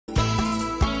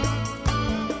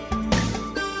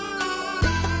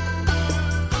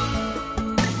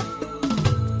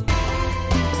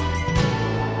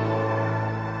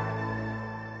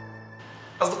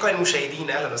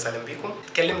المشاهدين، اهلا وسهلا بكم.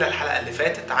 اتكلمنا الحلقه اللي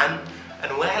فاتت عن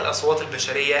انواع الاصوات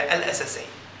البشريه الاساسيه.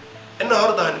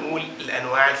 النهارده هنقول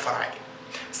الانواع الفرعيه.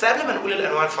 بس قبل ما نقول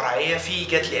الانواع الفرعيه،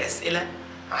 جات لي اسئله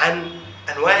عن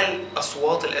انواع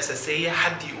الاصوات الاساسيه.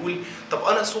 حد يقول طب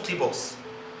انا صوتي باص،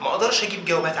 ما اقدرش اجيب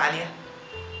جوابات عاليه.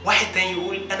 واحد تاني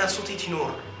يقول انا صوتي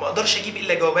تينور، ما اقدرش اجيب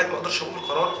الا جوابات، ما اقدرش اقول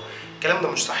قرار. الكلام ده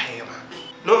مش صح يا جماعه.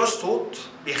 نوع الصوت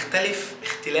بيختلف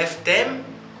اختلاف تام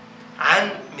عن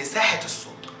مساحة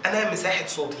الصوت. أنا مساحة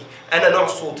صوتي، أنا نوع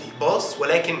صوتي باص،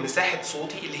 ولكن مساحة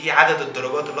صوتي اللي هي عدد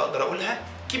الدرجات اللي أقدر أقولها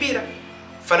كبيرة،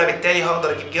 فأنا بالتالي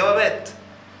هقدر أجيب جوابات.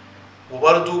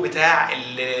 وبرضو بتاع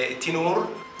التينور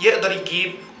يقدر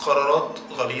يجيب قرارات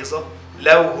غليظة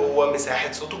لو هو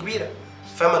مساحة صوته كبيرة.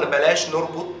 فما بلاش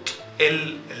نربط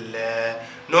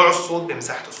نوع الصوت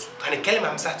بمساحة الصوت. هنتكلم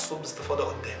عن مساحة الصوت باستفاضة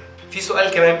قدام. في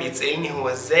سؤال كمان بيتسألني، هو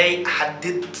إزاي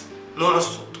أحدد نوع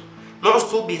الصوت؟ نوع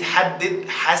الصوت بيتحدد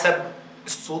حسب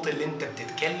الصوت اللي انت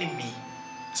بتتكلم بيه،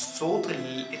 الصوت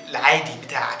العادي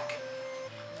بتاعك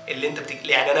اللي انت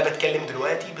يعني انا بتكلم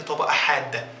دلوقتي بطبقة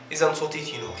حادة، اذا صوتي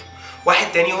تينور.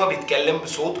 واحد تاني هو بيتكلم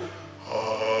بصوت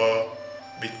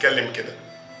بيتكلم كده،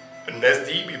 الناس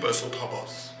دي بيبقى صوتها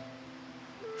باص.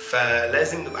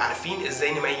 فلازم نبقى عارفين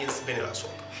ازاي نميز بين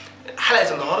الاصوات.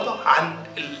 حلقة النهاردة عن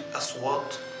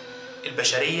الاصوات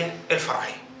البشرية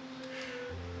الفرعية،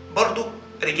 برضو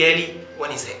رجالي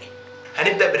ونسائي.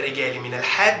 هنبدأ بالرجالي من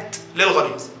الحاد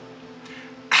للغليظ.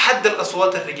 أحد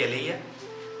الأصوات الرجالية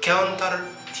كاونتر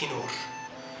تينور.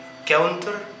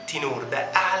 كاونتر تينور ده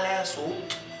أعلى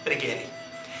صوت رجالي.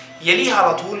 يليه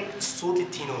على طول الصوت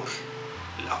التينور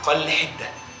الأقل حدة.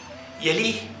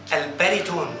 يليه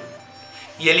الباريتون.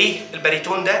 يليه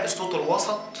الباريتون ده الصوت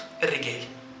الوسط الرجالي.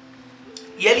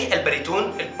 يلي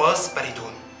الباريتون الباس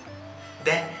باريتون،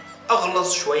 ده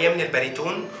أغلظ شوية من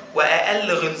الباريتون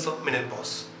وأقل غلظة من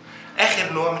الباص.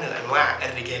 آخر نوع من الأنواع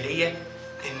الرجالية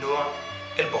النوع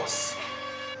الباص.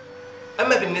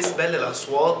 أما بالنسبة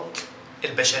للأصوات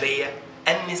البشرية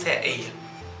النسائية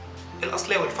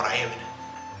الأصلية والفرعية منها،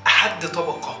 أحد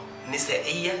طبقة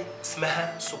نسائية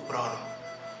اسمها سوبرانو،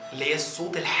 اللي هي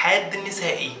الصوت الحاد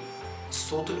النسائي،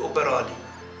 الصوت الأوبرالي.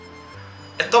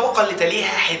 الطبقة اللي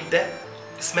تليها حدة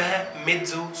اسمها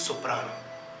ميدزو سوبرانو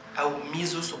أو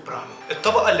ميزو سوبرانو.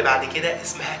 الطبقة اللي بعد كده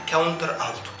اسمها كاونتر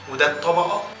ألتو، وده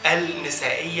الطبقة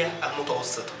النسائية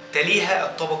المتوسطة. تليها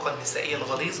الطبقة النسائية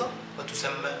الغليظة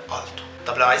وتسمى ألتو.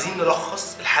 طب لو عايزين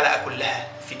نلخص الحلقة كلها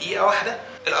في دقيقة واحدة،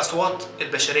 الأصوات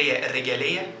البشرية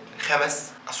الرجالية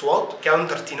 5 أصوات: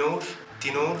 كاونتر تينور،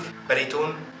 تينور،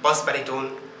 باريتون، باس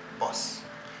باريتون، باس.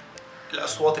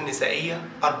 الأصوات النسائية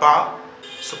 4: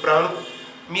 سوبرانو،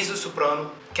 ميزو سوبرانو،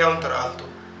 كاونتر ألتو،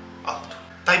 ألتو.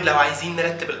 طيب لو عايزين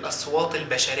نرتب الأصوات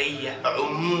البشرية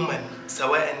عموما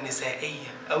سواء نسائية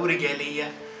أو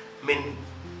رجالية من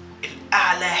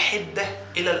الأعلى حدة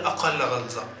إلى الأقل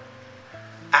غلظة،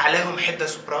 أعلاهم حدة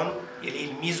سوبرانو،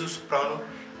 يليه الميزو سوبرانو،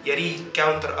 يليه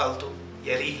الكاونتر ألتو،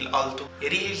 يليه الألتو،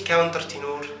 يليه الكاونتر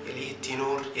تينور، يليه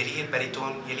التينور، يليه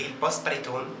الباريتون، يليه الباس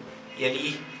باريتون،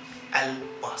 يليه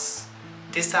الباس.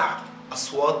 9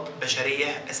 أصوات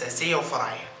بشرية أساسية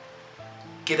وفرعية.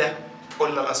 كده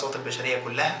قلنا الأصوات البشرية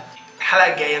كلها.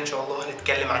 الحلقة الجاية إن شاء الله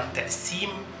هنتكلم عن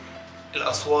تقسيم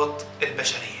الأصوات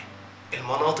البشرية،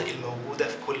 المناطق الموجودة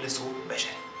في كل صوت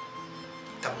بشري.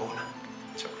 تابعونا.